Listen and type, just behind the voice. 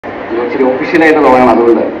ഇച്ചിരി ഒഫീഷ്യലായിട്ട് തുടങ്ങണം.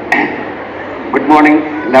 അതുകൊണ്ട് ഗുഡ് മോർണിംഗ്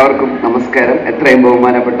എല്ലാവർക്കും നമസ്കാരം. എത്രയും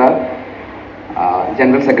ബഹുമാനപ്പെട്ട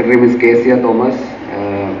general secretary miss കേസിയ Thomas,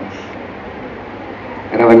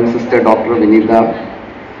 റവൻ sister doctor വിനീത,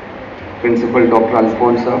 principal doctor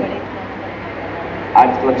Alphonsa,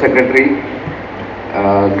 arts club secretary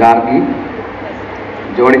Gargi,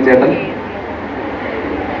 Johnny ചേട്ടൻ,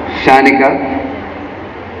 ഷാനിക,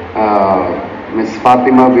 മിസ്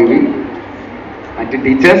ഫാത്തിമ ബീവി, മറ്റ്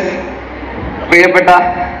ടീച്ചേഴ്സ്, പ്രിയപ്പെട്ട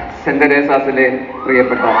സെന്റ് തെരേസാസിലെ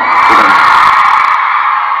പ്രിയപ്പെട്ട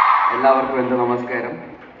എല്ലാവർക്കും എൻ്റെ നമസ്കാരം.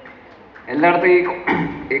 എല്ലായിടത്തും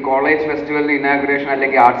ഈ കോളേജ് ഫെസ്റ്റിവലിന് ഇനാഗുറേഷൻ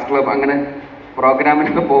അല്ലെങ്കിൽ ആർട്സ് ക്ലബ് അങ്ങനെ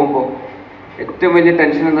പ്രോഗ്രാമിനൊക്കെ പോകുമ്പോൾ ഏറ്റവും വലിയ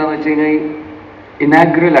ടെൻഷൻ എന്താണെന്ന് വെച്ച് കഴിഞ്ഞാൽ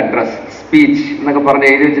ഇനാഗുറൽ അഡ്രസ് സ്പീച്ച് എന്നൊക്കെ പറഞ്ഞ്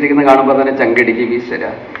എഴുതി വെച്ചിരിക്കുന്നത് കാണുമ്പോൾ തന്നെ ചങ്കടിക്കും ഈശ്വര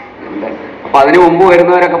എന്താ. അപ്പം അതിന് മുമ്പ്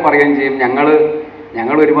വരുന്നവരൊക്കെ പറയുകയും ചെയ്യും,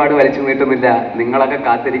 ഞങ്ങൾ ഒരുപാട് വലിച്ചു നീട്ടുന്നില്ല, നിങ്ങളൊക്കെ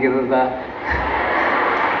കാത്തിരിക്കുന്നത്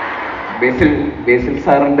ബേസിൽ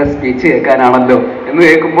സാറിന്റെ സ്പീച്ച് കേൾക്കാനാണല്ലോ എന്ന്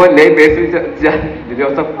കേൾക്കുമ്പോൾ ലേ ബേസിൽ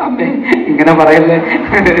ജോസഫ് അമ്മേ ഇങ്ങനെ പറയല്ലേ,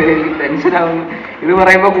 ടെൻഷനാവുന്നു. ഇത്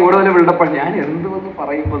പറയുമ്പോൾ കൂടുതൽ ബിൽഡപ്പോൾ ഞാൻ എന്തുവെന്ന്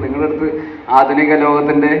പറയുമ്പോൾ നിങ്ങളുടെ അടുത്ത് ആധുനിക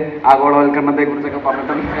ലോകത്തിന്റെ ആഗോളവൽക്കരണത്തെ കുറിച്ചൊക്കെ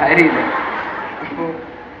പറഞ്ഞിട്ടൊന്നും കാര്യമില്ല. അപ്പോൾ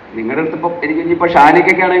നിങ്ങളുടെ അടുത്ത് ഇപ്പം എനിക്ക് ഇനിയിപ്പോൾ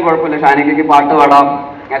ഷാനിക്കൊക്കെ ആണെങ്കിൽ കുഴപ്പമില്ല, ഷാനിക്കയ്ക്ക് പാട്ട് പാടാം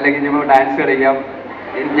അല്ലെങ്കിൽ ഇനിയിപ്പോൾ ഡാൻസ് കളിക്കാം.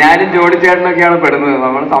 ഞാനും ജോണി ചേട്ടനൊക്കെയാണ് പെടുന്നത്,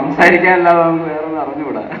 നമ്മൾ സംസാരിക്കാനല്ലാതെ നമുക്ക് വേറെ ഒന്നും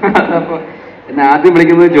അറിഞ്ഞുകൂടാ. അപ്പോൾ എന്നെ ആദ്യം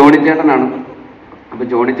വിളിക്കുന്നത് ജോണി ചേട്ടനാണ്. അപ്പോൾ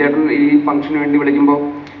ജോണി ചേട്ടൻ ഈ ഫംഗ്ഷന് വേണ്ടി വിളിക്കുമ്പോൾ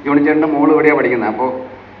ജോണി ചേട്ടൻ്റെ മോൾ എവിടെയാണ് പഠിക്കുന്നത്. അപ്പോൾ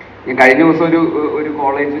ഞാൻ കഴിഞ്ഞ ദിവസം ഒരു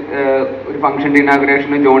കോളേജ് ഒരു ഫംഗ്ഷൻ്റെ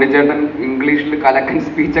ഇനാഗുറേഷന് ജോണി ചേട്ടൻ ഇംഗ്ലീഷിൽ കലക്കൻ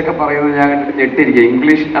സ്പീച്ചൊക്കെ പറയുന്നത് ഞാൻ കണ്ടിട്ട് ഞെട്ടിരിക്കുക.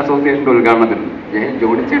 ഇംഗ്ലീഷ് അസോസിയേഷൻ്റെ ഉദ്ഘാടനത്തിന്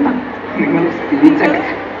ജോണി ചേട്ടൻ നിങ്ങൾ സ്പീച്ചൊക്കെ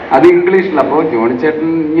അത് ഇംഗ്ലീഷിൽ. അപ്പോൾ ജോണി ചേട്ടൻ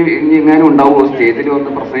ഇനി എങ്ങാനും ഉണ്ടാവുമോ സ്റ്റേജിൽ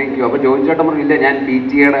വന്ന് പ്രസംഗിക്കുമോ? അപ്പോൾ ജോണി ചേട്ടൻ പറഞ്ഞില്ല, ഞാൻ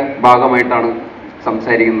PTA ഭാഗമായിട്ടാണ്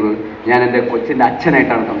സംസാരിക്കുന്നത്, ഞാൻ എൻ്റെ കൊച്ചിൻ്റെ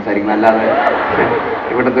അച്ഛനായിട്ടാണ് സംസാരിക്കുന്നത്, അല്ലാതെ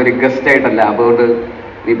ഇവിടുത്തെ ഒരു ഗസ്റ്റ് ആയിട്ടല്ല, അതുകൊണ്ട്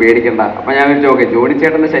നീ പേടിക്കണ്ട. അപ്പം ഞാൻ വിളിച്ചു ഓക്കെ ജോണി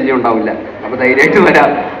ചേട്ടൻ്റെ ശല്യം ഉണ്ടാവില്ല, അപ്പോൾ ധൈര്യമായിട്ട്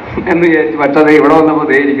വരാം എന്ന് വിചാരിച്ചു. പക്ഷേ അത് ഇവിടെ വന്നപ്പോൾ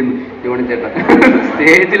ധൈര്യക്കുന്നു ജോണി ചേട്ടൻ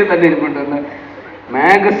സ്റ്റേജിൽ തന്നെ ഇരിപ്പുണ്ട്.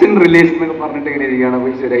 മാഗസിൻ റിലീസ് എന്നൊക്കെ പറഞ്ഞിട്ട് ഇങ്ങനെ ഇരിക്കുകയാണ്.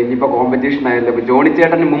 അപ്പോൾ ശരി ഇനിയിപ്പോൾ കോമ്പറ്റീഷൻ ആയല്ലോ, അപ്പോൾ ജോണി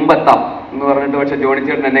ചേട്ടന് മുമ്പെത്താം എന്ന് പറഞ്ഞിട്ട്, പക്ഷേ ജോണി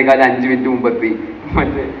ചേട്ടൻ എന്നെക്കാളും 5 മിനിറ്റ് മുമ്പെത്തി.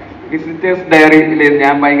 മറ്റേ വിസിറ്റേഴ്സ് ഡയറിയിൽ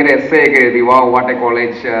ഞാൻ ഭയങ്കര essay ഒക്കെ എഴുതി, വാ what A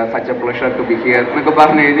college, such A pleasure to B here എന്നൊക്കെ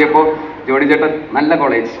പറഞ്ഞ് എഴുതിയപ്പോൾ ജോണി ചേട്ടൻ നല്ല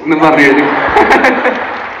കോളേജ് എന്ന് പറഞ്ഞ് എഴുതി.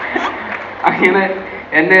 അങ്ങനെ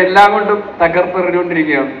എന്നെ എല്ലാം കൊണ്ടും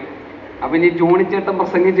തകർത്തെറിഞ്ഞുകൊണ്ടിരിക്കുകയാണ്. അപ്പൊ ഇനി ജോണി ചേട്ടൻ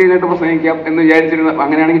പ്രസംഗിക്കാം എന്ന് വിചാരിച്ചിരുന്നു.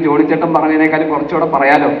 അങ്ങനെയാണെങ്കിൽ ജോണി ചേട്ടൻ പറഞ്ഞതിനേക്കാളും കുറച്ചുകൂടെ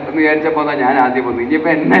പറയാലോ എന്ന് വിചാരിച്ചപ്പോൾ ഞാൻ ആദ്യം വന്നു. ഇനിയിപ്പോ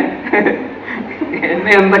എന്നെ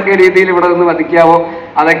എന്തൊക്കെ രീതിയിൽ ഇവിടെ നിന്ന് വധിക്കാവോ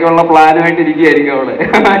അതൊക്കെയുള്ള പ്ലാനുമായിട്ട് ഇരിക്കുകയായിരിക്കും അവിടെ.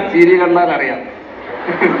 ചിരി കണ്ടാൽ അറിയാം.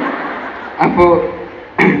 അപ്പോ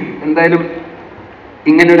എന്തായാലും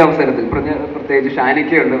ഇങ്ങനെ ഒരു അവസരത്തിൽ പ്രത്യേകിച്ച്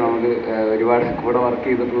ഷാനിക്കയുണ്ട്, നമുക്ക് ഒരുപാട് കൂടെ വർക്ക്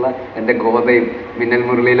ചെയ്തിട്ടുള്ള എൻ്റെ ഗോതയും മിന്നൽ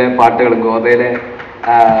മുരളിയിലെ പാട്ടുകളും ഗോതയിലെ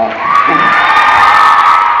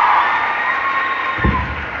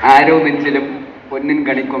ആരോ നെഞ്ചിലും പൊന്നിൻ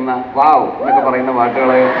കണിക്കുന്ന വാവ് എന്നൊക്കെ പറയുന്ന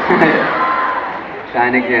പാട്ടുകളെ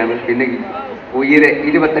ഷാനിക്കയാണ്. പിന്നെ ഉയരെ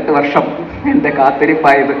 28 വർഷം എൻ്റെ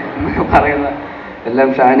കാത്തിരിപ്പായത് എന്നൊക്കെ പറയുന്ന എല്ലാം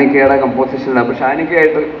ഷാനിക്കയുടെ കമ്പോസിഷനാണ്. അപ്പോൾ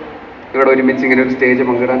ഷാനിക്കയായിട്ട് ഇവിടെ ഒരുമിച്ച് ഇങ്ങനെ ഒരു സ്റ്റേജ്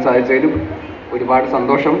പങ്കിടാൻ സാധിച്ചതിലും ഒരുപാട്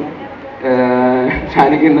സന്തോഷം.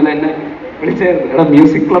 ഷാനിക്ക ഇന്നലെ എന്നെ വിളിച്ചായിരുന്നു, എടാ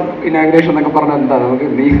മ്യൂസിക് ക്ലബ് ഇനാഗുറേഷൻ എന്നൊക്കെ പറഞ്ഞാൽ എന്താ, നമുക്ക്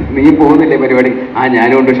നീ പോകുന്നില്ലേ പരിപാടി?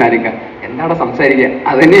 ഞാനും ഉണ്ട് ഷാനിക്ക, എന്താണ് സംസാരിക്കുക?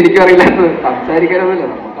 അതന്നെ എനിക്കും അറിയില്ലാത്തത്, സംസാരിക്കാനൊന്നുമില്ല,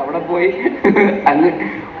 നമുക്ക് അവിടെ പോയി അങ്ങ്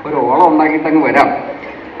ഒരു ഓളം ഉണ്ടാക്കിയിട്ട് അങ്ങ് വരാം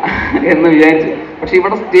എന്ന് വിചാരിച്ചു. പക്ഷെ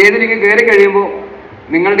ഇവിടെ സ്റ്റേജിലേക്ക് കയറി കഴിയുമ്പോൾ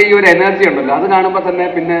നിങ്ങളുടെ ഈ ഒരു എനർജി ഉണ്ടല്ലോ, അത് കാണുമ്പോൾ തന്നെ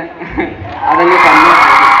പിന്നെ അതങ്ങ് തന്നെ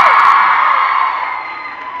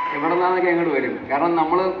എവിടെ നിന്നാന്നൊക്കെ അങ്ങോട്ട് വരും. കാരണം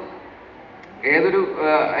നമ്മൾ ഏതൊരു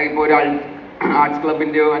ഇപ്പോൾ ഒരു ആർട്സ്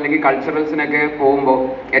ക്ലബിൻ്റെയോ അല്ലെങ്കിൽ കൾച്ചറൽസിനൊക്കെ പോകുമ്പോൾ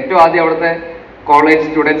ഏറ്റവും ആദ്യം അവിടുത്തെ കോളേജ്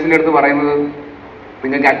സ്റ്റുഡൻസിൻ്റെ അടുത്ത് പറയുന്നത്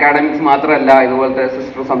നിങ്ങൾക്ക് അക്കാഡമിക്സ് മാത്രമല്ല, ഇതുപോലത്തെ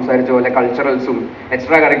സിസ്റ്റർ സംസാരിച്ച പോലെ കൾച്ചറൽസും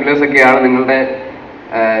എക്സ്ട്രാ കരിക്കുലേഴ്സ് ഒക്കെയാണ് നിങ്ങളുടെ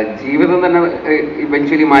ജീവിതം തന്നെ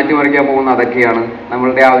ഇവൻച്വലി മാറ്റിമറിക്കാൻ പോകുന്ന അതൊക്കെയാണ്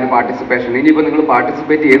നമ്മളുടെ ആ ഒരു പാർട്ടിസിപ്പേഷൻ. ഇനിയിപ്പോൾ നിങ്ങൾ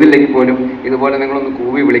പാർട്ടിസിപ്പേറ്റ് ചെയ്തില്ലെങ്കിൽ പോലും ഇതുപോലെ നിങ്ങളൊന്ന്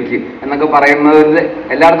കൂവി വിളിക്കുക എന്നൊക്കെ പറയുന്നതിൽ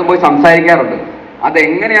എല്ലായിടത്തും പോയി സംസാരിക്കാറുണ്ട്.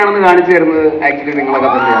 അതെങ്ങനെയാണെന്ന് കാണിച്ചു തരുന്നത് ആക്ച്വലി നിങ്ങളൊക്കെ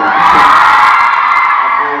തന്നെയാണ്.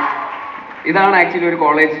 അപ്പോൾ ഇതാണ് ആക്ച്വലി ഒരു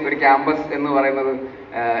കോളേജ്, ഒരു ക്യാമ്പസ് എന്ന് പറയുന്നത്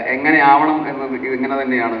എങ്ങനെയാവണം എന്നത് ഇങ്ങനെ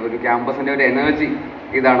തന്നെയാണ്. ഒരു ക്യാമ്പസിൻ്റെ ഒരു എനർജി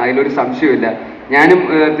ഇതാണ്, അതിലൊരു സംശയമില്ല. ഞാനും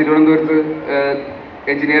തിരുവനന്തപുരത്ത്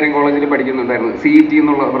എഞ്ചിനീയറിംഗ് കോളേജിൽ പഠിക്കുന്നുണ്ടായിരുന്നു, CET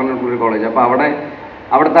എന്നുള്ള പറഞ്ഞിട്ടുള്ളൊരു കോളേജ്. അപ്പോൾ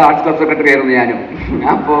അവിടുത്തെ ആർട്സ് ക്ലബ് സെക്രട്ടറി ആയിരുന്നു ഞാനും.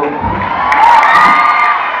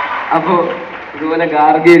 അപ്പോൾ ഇതുപോലെ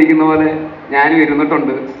ഗാർഗി ഇരിക്കുന്ന പോലെ ഞാനും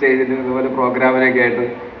ഇരുന്നിട്ടുണ്ട് സ്റ്റേജിൽ ഇതുപോലെ പ്രോഗ്രാമിനൊക്കെ ആയിട്ട്.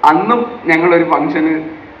 അന്നും ഞങ്ങളൊരു ഫംഗ്ഷന്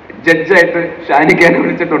ജഡ്ജായിട്ട് ഷാനിക്കാനെ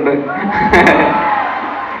വിളിച്ചിട്ടുണ്ട്.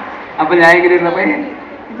 അപ്പൊ ഞാൻ ഇങ്ങനെ ഇരുന്നപ്പോ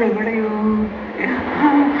ഇതെവിടെയോ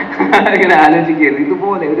ഇങ്ങനെ ആലോചിക്കുകയായിരുന്നു,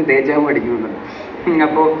 ഇതുപോലെ ഒരു തേജാവ് പഠിക്കുന്നുണ്ട്.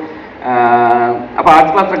 അപ്പോൾ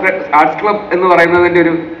ആർട്സ് ക്ലബ് എന്ന് പറയുന്നതിൻ്റെ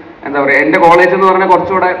ഒരു എന്താ പറയുക, എൻ്റെ കോളേജ് എന്ന് പറഞ്ഞാൽ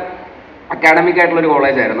കുറച്ചുകൂടെ അക്കാഡമിക് ആയിട്ടുള്ളൊരു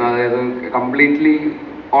കോളേജായിരുന്നു. അതായത് കംപ്ലീറ്റ്ലി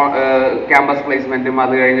ക്യാമ്പസ് പ്ലേസ്മെൻറ്റും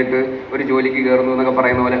അത് കഴിഞ്ഞിട്ട് ഒരു ജോലിക്ക് കയറുന്നു എന്നൊക്കെ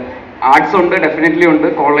പറയുന്ന പോലെ ആർട്സ് ഉണ്ട്, ഡെഫിനറ്റ്ലി ഉണ്ട്.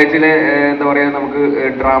 കോളേജിലെ എന്താ പറയുക, നമുക്ക്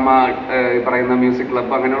ഡ്രാമ, പറയുന്ന മ്യൂസിക്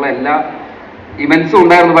ക്ലബ്ബ്, അങ്ങനെയുള്ള എല്ലാ ഇവൻസും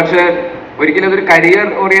ഉണ്ടായിരുന്നു. പക്ഷേ ഒരിക്കലും അതൊരു കരിയർ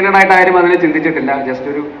ഓറിയൻറ്റഡ് ആയിട്ട് ആരും അതിനെ ചിന്തിച്ചിട്ടില്ല.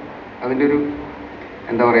 ജസ്റ്റ് അതിൻ്റെ ഒരു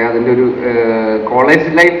എന്താ പറയുക, അതിൻ്റെ ഒരു കോളേജ്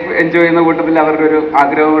ലൈഫ് എൻജോയ് ചെയ്യുന്ന കൂട്ടത്തിൽ അവരുടെ ഒരു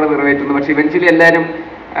ആഗ്രഹം കൂടെ നിറവേറ്റുന്നു. പക്ഷെ ഇവൻച്വലി എല്ലാവരും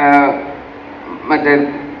മറ്റേ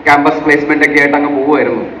ക്യാമ്പസ് പ്ലേസ്മെൻ്റ് ഒക്കെ ആയിട്ട് അങ്ങ്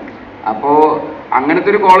പോവുമായിരുന്നു. അപ്പോൾ അങ്ങനത്തെ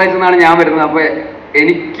ഒരു കോളേജിൽ നിന്നാണ് ഞാൻ വരുന്നത്. അപ്പോൾ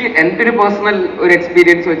എനിക്ക് എൻ്റെ ഒരു പേഴ്സണൽ ഒരു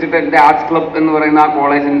എക്സ്പീരിയൻസ് വെച്ചിട്ട് എൻ്റെ ആർട്സ് ക്ലബ് എന്ന് പറയുന്ന ആ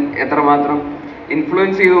കോളേജിൽ എത്രമാത്രം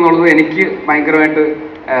ഇൻഫ്ലുവൻസ് ചെയ്തു എന്നുള്ളത് എനിക്ക് ഭയങ്കരമായിട്ട്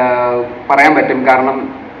പറയാൻ പറ്റും. കാരണം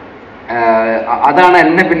അതാണ്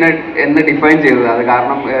എന്നെ ഡിഫൈൻ ചെയ്തത്. അത്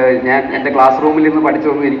കാരണം ഞാൻ എൻ്റെ ക്ലാസ് റൂമിൽ നിന്ന്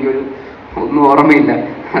പഠിച്ചതൊന്നും എനിക്കൊരു ഒന്നും ഓർമ്മയില്ല.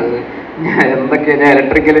 അത് ഞാൻ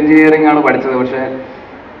ഇലക്ട്രിക്കൽ എഞ്ചിനീയറിംഗ് ആണ് പഠിച്ചത്. പക്ഷേ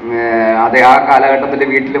അതെ, ആ കാലഘട്ടത്തിൽ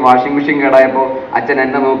വീട്ടിൽ വാഷിംഗ് മെഷീൻ കേടായപ്പോൾ അച്ഛൻ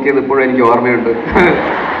എന്നെ നോക്കിയത് ഇപ്പോഴും എനിക്ക് ഓർമ്മയുണ്ട്.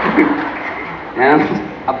 ഞാൻ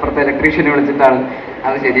അപ്പുറത്തെ ഇലക്ട്രീഷ്യനെ വിളിച്ചിട്ടാണ്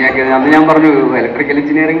അത് ശരിയാക്കിയത്. അന്ന് ഞാൻ പറഞ്ഞു, ഇലക്ട്രിക്കൽ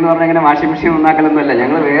എഞ്ചിനീയറിംഗ് എന്ന് പറഞ്ഞാൽ അങ്ങനെ വാഷിംഗ് മെഷീൻ നന്നാക്കലൊന്നുമല്ല,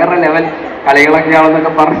 ഞങ്ങൾ വേറെ ലെവൽ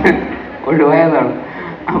കളികളൊക്കെയാണെന്നൊക്കെ പറഞ്ഞ് ഒഴിവായതാണ്.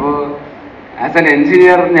 അപ്പോൾ ആസ് എൻ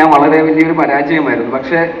എഞ്ചിനീയർ ഞാൻ വളരെ വലിയൊരു പരാജയമായിരുന്നു.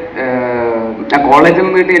 പക്ഷേ കോളേജിൽ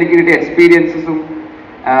നിന്നിട്ട് എനിക്ക് കിട്ടിയ എക്സ്പീരിയൻസസും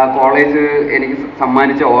കോളേജ് എനിക്ക്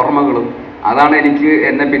സമ്മാനിച്ച ഓർമ്മകളും അതാണ്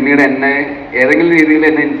പിന്നീട് എന്നെ ഏതെങ്കിലും രീതിയിൽ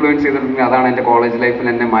എന്നെ ഇൻഫ്ലുവൻസ് ചെയ്തിട്ടുണ്ടെങ്കിൽ അതാണ് എൻ്റെ കോളേജ് ലൈഫിൽ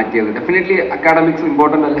എന്നെ മാറ്റിയത്. ഡെഫിനറ്റ്ലി അക്കാഡമിക്സ്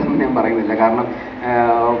ഇമ്പോർട്ടൻ്റ് അല്ലെന്ന് ഞാൻ പറയുന്നില്ല. കാരണം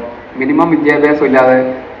മിനിമം വിദ്യാഭ്യാസം ഇല്ലാതെ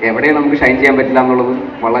എവിടെയും നമുക്ക് ഷൈൻ ചെയ്യാൻ പറ്റില്ല എന്നുള്ളതും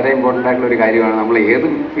വളരെ ഇമ്പോർട്ടൻ്റ് ആയിട്ടുള്ള ഒരു കാര്യമാണ്. നമ്മൾ ഏത്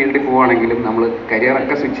ഫീൽഡിൽ പോവുകയാണെങ്കിലും നമ്മൾ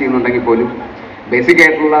കരിയറൊക്കെ സ്വിച്ച് ചെയ്യുന്നുണ്ടെങ്കിൽ പോലും ബേസിക്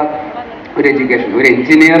ആയിട്ടുള്ള ഒരു എഡ്യൂക്കേഷൻ, ഒരു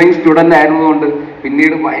എഞ്ചിനീയറിംഗ് സ്റ്റുഡൻ്റ് ആയിരുന്നതുകൊണ്ട്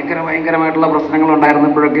പിന്നീട് ഭയങ്കരമായിട്ടുള്ള പ്രശ്നങ്ങൾ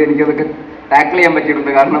ഉണ്ടായിരുന്നപ്പോഴൊക്കെ എനിക്കതൊക്കെ ടാക്കിൾ ചെയ്യാൻ പറ്റിയിട്ടുണ്ട്.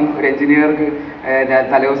 കാരണം ഒരു എഞ്ചിനീയർക്ക്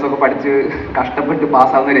തലേദിവസമൊക്കെ പഠിച്ച് കഷ്ടപ്പെട്ട്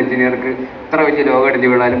പാസ്സാവുന്ന ഒരു എഞ്ചിനീയർക്ക് ഇത്ര വലിയ ലോകം ഇടിഞ്ഞ്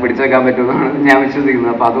വീണാലും പിടിച്ചെടുക്കാൻ പറ്റുമെന്നാണ് ഞാൻ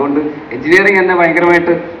വിശ്വസിക്കുന്നത്. അപ്പോൾ അതുകൊണ്ട് എഞ്ചിനീയറിംഗ് എന്നെ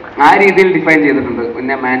ഭയങ്കരമായിട്ട് ആ രീതിയിൽ ഡിഫൈൻ ചെയ്തിട്ടുണ്ട്.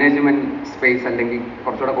 പിന്നെ മാനേജ്മെൻറ്റ് സ്പേസ്, അല്ലെങ്കിൽ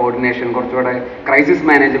കുറച്ചുകൂടെ കോർഡിനേഷൻ, കുറച്ചുകൂടെ ക്രൈസിസ്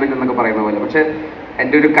മാനേജ്മെൻറ്റ് എന്നൊക്കെ പറയുന്ന പോലെ. പക്ഷേ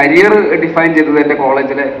എൻ്റെ ഒരു കരിയർ ഡിഫൈൻ ചെയ്തത് എൻ്റെ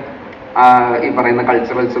കോളേജിലെ ഈ പറയുന്ന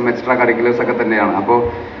കൾച്ചറൽസും എക്സ്ട്രാ കരിക്കുലേഴ്സ് ഒക്കെ തന്നെയാണ്. അപ്പോൾ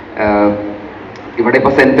ഇവിടെ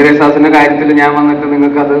ഇപ്പോൾ സെൻറ്റ് തെരേസാസിൻ്റെ കാര്യത്തിൽ ഞാൻ വന്നിട്ട്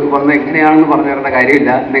നിങ്ങൾക്ക് അത് വന്ന് എങ്ങനെയാണെന്ന് പറഞ്ഞു തരേണ്ട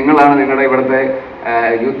കാര്യമില്ല. നിങ്ങളാണ് നിങ്ങളുടെ ഇവിടുത്തെ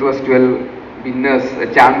യൂത്ത് ഫെസ്റ്റിവൽ വിന്നേഴ്സ്,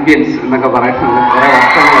 ചാമ്പ്യൻസ് എന്നൊക്കെ പറയുന്നത് കുറേ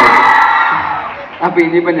വർഷങ്ങളായിട്ട്. അപ്പോൾ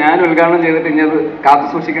ഇനിയിപ്പോൾ ഞാൻ ഉദ്ഘാടനം ചെയ്തിട്ട് ഇനി അത് കാത്തു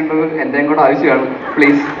സൂക്ഷിക്കേണ്ടത് എൻ്റെയും കൂടെ ആവശ്യമാണ്.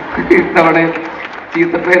 പ്ലീസ്, ഇത്തവണ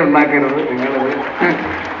ചീത്തപ്പേരുണ്ടാക്കരുത്. നിങ്ങളിത്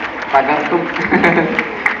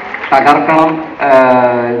തകർക്കണം.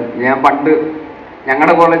 ഞാൻ പണ്ട്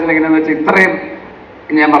ഞങ്ങളുടെ കോളേജിൽ എങ്ങനെയാണെന്ന് വെച്ചാൽ ഇത്രയും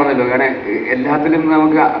ഞാൻ പറഞ്ഞല്ലോ, കാരണം എല്ലാത്തിലും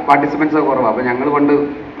നമുക്ക് പാർട്ടിസിപ്പൻസ് കുറവാണ്. അപ്പോൾ ഞങ്ങൾ പണ്ട്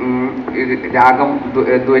രാഗം,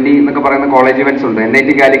 ധ്വനി എന്നൊക്കെ പറയുന്ന കോളേജ് ഇവൻറ്റ്സ് ഉണ്ട്. NIT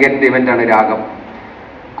കാലിക്കറ്റിൻ്റെ ഇവൻ്റാണ് രാഗം.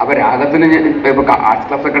 അപ്പോൾ രാഗത്തിന് ഇപ്പോൾ ആർട്സ്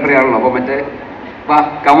ക്ലബ് സെക്രട്ടറി ആണല്ലോ. അപ്പോൾ മറ്റേ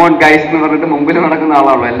കമോൺ ഗൈസ് എന്ന് പറഞ്ഞിട്ട് മുമ്പിൽ നടക്കുന്ന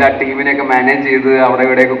ആളാണല്ലോ. എല്ലാ ടീമിനെയൊക്കെ മാനേജ് ചെയ്ത് അവിടെ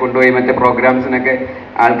ഇവിടെയൊക്കെ കൊണ്ടുപോയി മറ്റേ പ്രോഗ്രാംസിനൊക്കെ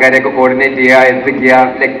ആൾക്കാരെയൊക്കെ കോർഡിനേറ്റ് ചെയ്യുക, എത്തിക്കുക.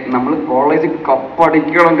 ലൈക്ക് നമ്മൾ കോളേജ്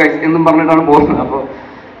കപ്പടിക്കണം ഗൈസ് എന്നും പറഞ്ഞിട്ടാണ് പോകുന്നത്. അപ്പോൾ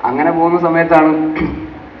അങ്ങനെ പോകുന്ന സമയത്താണ്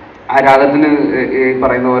ആ രാഗത്തിന് ഈ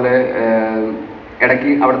പറയുന്ന പോലെ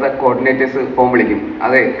ഇടയ്ക്ക് അവിടുത്തെ കോർഡിനേറ്റേഴ്സ് ഫോൺ വിളിക്കും.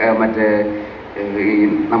 അതെ, മറ്റേ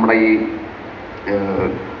നമ്മുടെ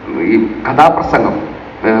ഈ കഥാപ്രസംഗം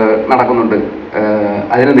നടക്കുന്നുണ്ട്,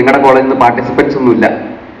 അതിന് നിങ്ങളുടെ കോളേജിൽ നിന്ന് പാർട്ടിസിപ്പൻസ് ഒന്നുമില്ല.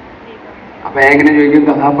 അപ്പം ഞാൻ എങ്ങനെ ചോദിക്കും,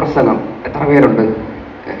 കഥാപ്രസംഗം എത്ര പേരുണ്ട്,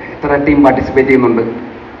 എത്ര ടീം പാർട്ടിസിപ്പേറ്റ് ചെയ്യുന്നുണ്ട്?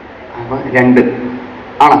 അപ്പം 2.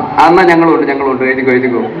 ആണോ? എന്നാൽ ഞങ്ങളുണ്ട്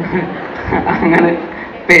എഴുതിക്കോ. അങ്ങനെ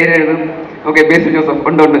പേരെഴുതും. ഓക്കെ, ബേസിൽ ജോസഫ്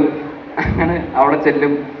ഉണ്ട്. അങ്ങനെ അവിടെ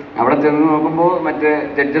ചെല്ലും. അവിടെ ചെന്ന് നോക്കുമ്പോൾ മറ്റേ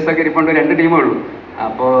ജഡ്ജസ് ഒക്കെ ഇരിപ്പുണ്ട്. 2 ടീമേ ഉള്ളൂ.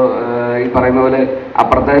 അപ്പോൾ ഈ പറയുന്ന പോലെ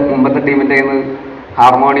അപ്പുറത്തെ മുമ്പത്തെ ടീമിൻ്റെ കയ്യിൽ നിന്ന്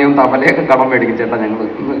ഹാർമോണിയം, തബലയൊക്കെ കടം മേടിക്കും. ചേട്ടാ,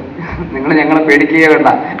 നിങ്ങൾ ഞങ്ങളെ പേടിക്കുകയേ വേണ്ട,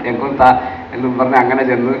 ഞങ്ങൾക്ക് എന്നും പറഞ്ഞ് അങ്ങനെ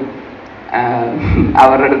ചെന്ന്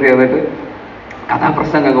അവരുടെ അടുത്ത് ചെയ്തിട്ട്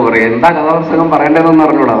കഥാപ്രസംഗമൊക്കെ പറയും. എന്താ കഥാപ്രസംഗം പറയേണ്ടതെന്ന്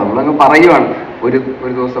പറഞ്ഞുകൂടാ, നമ്മളങ്ങ് പറയുവാണ്. ഒരു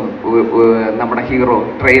ദിവസം നമ്മുടെ ഹീറോ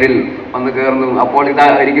ട്രെയിനിൽ വന്ന് കയറുന്നു. അപ്പോൾ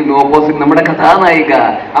ഇതായിരിക്കുന്നു ഓപ്പോസിറ്റ് നമ്മുടെ കഥാനായിക.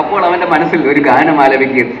 അപ്പോൾ അവൻ്റെ മനസ്സിൽ ഒരു ഗാനം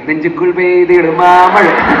ആലപിക്കും, നെഞ്ചുക്കുൾ പെയ്തിടും മാമഴ.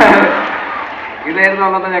 ഇതായിരുന്നു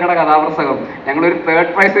അന്നത്തെ ഞങ്ങളുടെ കഥാപ്രസംഗം. ഞങ്ങളൊരു 3rd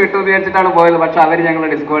പ്രൈസ് കിട്ടുമെന്ന് വിചാരിച്ചിട്ടാണ് പോയത്. പക്ഷെ അവർ ഞങ്ങളെ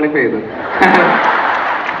ഡിസ്ക്വാളിഫൈ ചെയ്തു.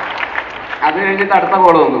 അത് കഴിഞ്ഞിട്ട് അടുത്ത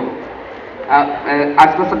കോള് വന്നു.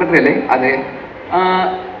 ആർട്സ് ക്ലബ് സെക്രട്ടറി അല്ലേ? അതെ.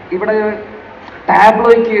 ഇവിടെ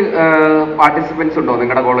ടാബ്ലോയ്ക്ക് പാർട്ടിസിപ്പൻസ് ഉണ്ടോ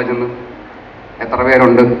നിങ്ങളുടെ കോളേജിൽ നിന്ന്? എത്ര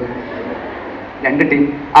പേരുണ്ട്? 2 ടീം.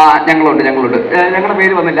 ഞങ്ങളുണ്ട്. ഞങ്ങളുടെ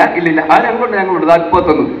പേര് വന്നില്ല. ഇല്ലില്ല. ഞങ്ങളുണ്ട്. ഇപ്പോൾ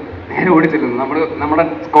തന്നു. നേരെ ഓടി ചെല്ലുന്നു. നമ്മുടെ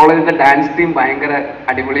കോളേജിന്റെ ഡാൻസ് ടീം ഭയങ്കര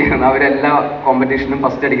അടിപൊളിയാണ്. അവരെല്ലാ കോമ്പറ്റീഷനും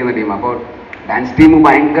ഫസ്റ്റ് അടിക്കുന്ന ടീം. അപ്പോൾ ഡാൻസ് ടീം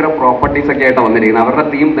ഭയങ്കര പ്രോപ്പർട്ടീസ് ഒക്കെ ആയിട്ടാണ് വന്നിരിക്കുന്നത്. അവരുടെ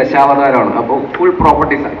തീം ദശാവതാരമാണ്. അപ്പോൾ ഫുൾ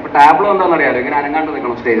പ്രോപ്പർട്ടീസ് ആണ്. ഇപ്പൊ ടാബ്ലോ എന്താണെന്ന് അറിയാലോ, ഇങ്ങനെ അനങ്ങാണ്ട്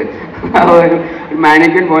നിൽക്കണം സ്റ്റേജിൽ. ഒരു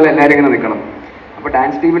മാനിക്വൻ പോലെ എല്ലാവരും ഇങ്ങനെ നിൽക്കണം. അപ്പൊ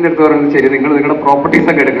ഡാൻസ് ടീമിന്റെ അടുത്ത് പറയുന്നത്, ശരി നിങ്ങൾ നിങ്ങളുടെ പ്രോപ്പർട്ടീസ്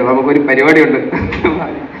ഒക്കെ എടുക്കുക, നമുക്കൊരു പരിപാടിയുണ്ട്.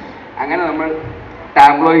 അങ്ങനെ നമ്മൾ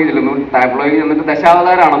ടാബ്ലോയിൽ ചെല്ലുന്നു. ടാബ്ലോയിൽ ചെന്നിട്ട്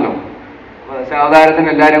ദശാവതാരമാണല്ലോ. അപ്പൊ ദശാവതാരത്തിന്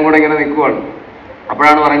എല്ലാവരും കൂടെ ഇങ്ങനെ നിൽക്കുവാണ്.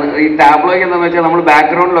 അപ്പോഴാണ് പറയുന്നത്, ഈ ടാബ്ലോയ്ക്ക് എന്താണെന്ന് വെച്ചാൽ നമ്മൾ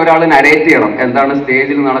ബാക്ക്ഗ്രൗണ്ടിൽ ഒരാൾ നരേറ്റ് ചെയ്യണം എന്താണ്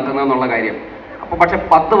സ്റ്റേജിൽ നടക്കുന്നത് എന്നുള്ള കാര്യം. അപ്പൊ പക്ഷെ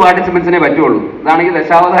 10 പാർട്ടിസിപ്പൻസിനെ പറ്റുള്ളൂ. ഇതാണെങ്കിൽ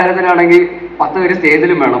ദശാവതാരത്തിലാണെങ്കിൽ 10 പേര്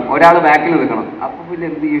സ്റ്റേജിലും വേണം, ഒരാൾ ബാക്കിൽ നിൽക്കണം. അപ്പൊ പിന്നെ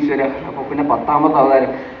എന്ത് ഈശ്വര, അപ്പൊ പിന്നെ 10ാമത്തെ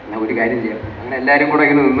അവതാരം ഒരു കാര്യം ചെയ്യാം. അങ്ങനെ എല്ലാവരും കൂടെ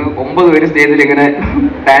ഇങ്ങനെ നിന്ന് 9 പേര് സ്റ്റേജിൽ ഇങ്ങനെ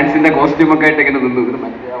ഡാൻസിന്റെ കോസ്റ്റ്യൂമൊക്കെ ആയിട്ട് ഇങ്ങനെ നിന്ന്, ഇത്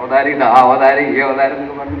മറ്റേ അവതാരം, ഇത് ആ അവതാരം, ഈ അവതാരം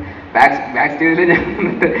എന്നൊക്കെ പറഞ്ഞ് ബാക്ക് സ്റ്റേജിൽ ഞാൻ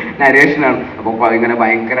നിന്നിട്ട് നരേഷനാണ്. അപ്പോൾ ഇങ്ങനെ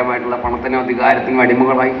ഭയങ്കരമായിട്ടുള്ള പണത്തിനും അധികാരത്തിനും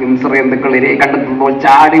അടിമകളായി ഹിംസ ജന്തുക്കൾ ഇരയെ കണ്ടെത്തുമ്പോൾ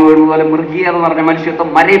ചാടി വീഴുപോലെ മൃഗീയ എന്ന് പറഞ്ഞ മനുഷ്യത്വം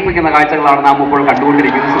മരയിപ്പിക്കുന്ന കാഴ്ചകളാണ് നാം ഇപ്പോൾ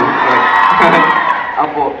കണ്ടുകൊണ്ടിരിക്കുന്നത് സുഹൃത്തുക്കളെ.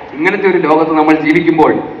 അപ്പോ ഇങ്ങനത്തെ ഒരു ലോകത്ത് നമ്മൾ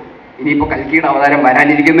ജീവിക്കുമ്പോൾ ഇനിയിപ്പോ കൽക്കിയുടെ അവതാരം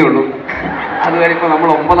വരാനിരിക്കുന്നേ ഉള്ളൂ. അതുവരെ ഇപ്പൊ നമ്മൾ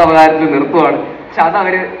 9 അവതാരത്തിൽ നിർത്തുവാണ്. പക്ഷെ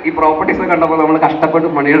അതവര് ഈ പ്രോപ്പർട്ടീസ് കണ്ടപ്പോൾ നമ്മൾ കഷ്ടപ്പെട്ട്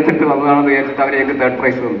പണിയെടുത്തിട്ട് വന്നതാണെന്ന് വിചാരിച്ചിട്ട് അവരെയൊക്കെ 3rd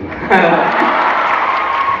പ്രൈസ് തന്നു.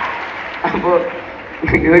 അപ്പോ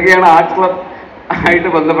ഇതൊക്കെയാണ് ആർട്സ് ക്ലബ് ആയിട്ട്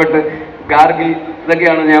ബന്ധപ്പെട്ട് ഗാർഗിൽ.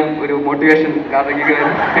 ഇതൊക്കെയാണ് ഞാൻ ഒരു മോട്ടിവേഷൻ ഗാർഗിക്ക്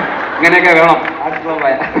ഇങ്ങനെയൊക്കെ വേണം ആർട്സ്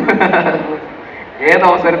ക്ലബായ.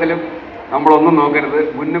 ഏതവസരത്തിലും നമ്മളൊന്നും നോക്കരുത്,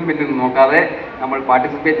 മുന്നും പിന്നും നോക്കാതെ നമ്മൾ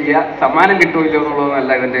പാർട്ടിസിപ്പേറ്റ് ചെയ്യുക. സമ്മാനം കിട്ടുമല്ലോ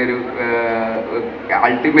എന്നുള്ളതൊന്നല്ല ഇതിൻ്റെ ഒരു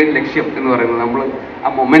അൾട്ടിമേറ്റ് ലക്ഷ്യം എന്ന് പറയുന്നത്. നമ്മൾ ആ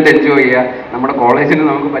മൊമെന്റ് എൻജോയ് ചെയ്യുക. നമ്മുടെ കോളേജിന്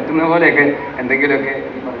നമുക്ക് പറ്റുന്ന പോലെയൊക്കെ എന്തെങ്കിലുമൊക്കെ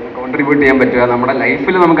കോൺട്രിബ്യൂട്ട് ചെയ്യാൻ പറ്റുക. നമ്മുടെ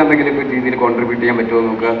ലൈഫിൽ നമുക്ക് എന്തെങ്കിലുമൊക്കെ രീതിയിൽ കോൺട്രിബ്യൂട്ട് ചെയ്യാൻ പറ്റുമോ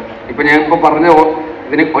നോക്കുക. ഇപ്പം ഞാൻ ഇപ്പോൾ പറഞ്ഞ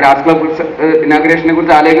ഇതിന് ഒരു ആർട്സ് ക്ലബ് ഇനാഗ്രേഷനെ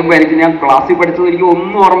കുറിച്ച് ആലോചിക്കുമ്പോൾ ഞാൻ ക്ലാസ്സിൽ പഠിച്ചത് എനിക്ക്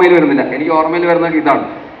ഒന്നും ഓർമ്മയിൽ വരുന്നില്ല. എനിക്ക് ഓർമ്മയിൽ വരുന്നത് ഇതാണ്.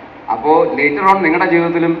 അപ്പോൾ ലേറ്റർ ഓൺ നിങ്ങളുടെ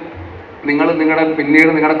ജീവിതത്തിലും പിന്നീട്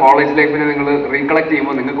നിങ്ങളുടെ കോളേജ് ലൈഫിനെ നിങ്ങൾ റീകളക്ട്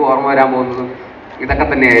ചെയ്യുമ്പോൾ നിങ്ങൾക്ക് ഓർമ്മ വരാൻ പോകുന്നതും ഇതൊക്കെ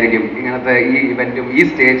തന്നെയായിരിക്കും. ഇങ്ങനത്തെ ഈ ഇവന്റും ഈ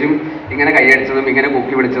സ്റ്റേജും ഇങ്ങനെ കൈയടിച്ചതും ഇങ്ങനെ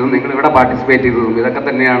പൊക്കി പിടിച്ചതും നിങ്ങൾ ഇവിടെ പാർട്ടിസിപ്പേറ്റ് ചെയ്തതും ഇതൊക്കെ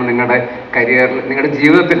തന്നെയാണ് നിങ്ങളുടെ കരിയറിൽ, നിങ്ങളുടെ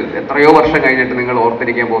ജീവിതത്തിൽ എത്രയോ വർഷം കഴിഞ്ഞിട്ട് നിങ്ങൾ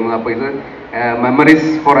ഓർത്തിരിക്കാൻ പോകുന്നത്. അപ്പോൾ ഇത്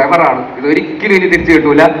മെമ്മറീസ് ഫോർ എവർ ആണ്. ഇതൊരിക്കലും ഇനി തിരിച്ചു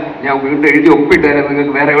കിട്ടൂല. ഞാൻ വീണ്ടും എഴുതി ഒപ്പിട്ട് തരാം,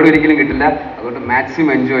 നിങ്ങൾക്ക് വേറെ എവിടെ ഒരിക്കലും കിട്ടില്ല. അതുകൊണ്ട്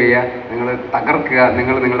മാക്സിമം എൻജോയ് ചെയ്യുക, നിങ്ങൾ തകർക്കുക,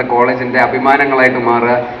 നിങ്ങളുടെ കോളേജിന്റെ അഭിമാനങ്ങളായിട്ട്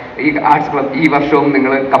മാറുക. ഈ ആർട്സ് ക്ലബ് ഈ വർഷവും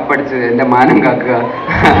നിങ്ങൾ കപ്പടിച്ച് എൻ്റെ മാനം കാക്കുക.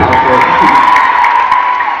 അപ്പോൾ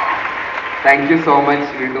താങ്ക് യു സോ മച്ച്.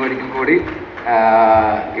 വീണ്ടും ഒരിക്കൽ കൂടി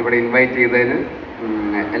ഇവിടെ ഇൻവൈറ്റ് ചെയ്തതിന്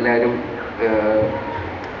എല്ലാവരും,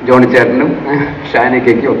 ജോണി ചേട്ടനും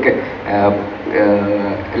ഷാനിക്കും ഒക്കെ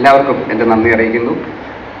എല്ലാവർക്കും എൻ്റെ നന്ദി അറിയിക്കുന്നു.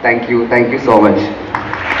 Thank you so much.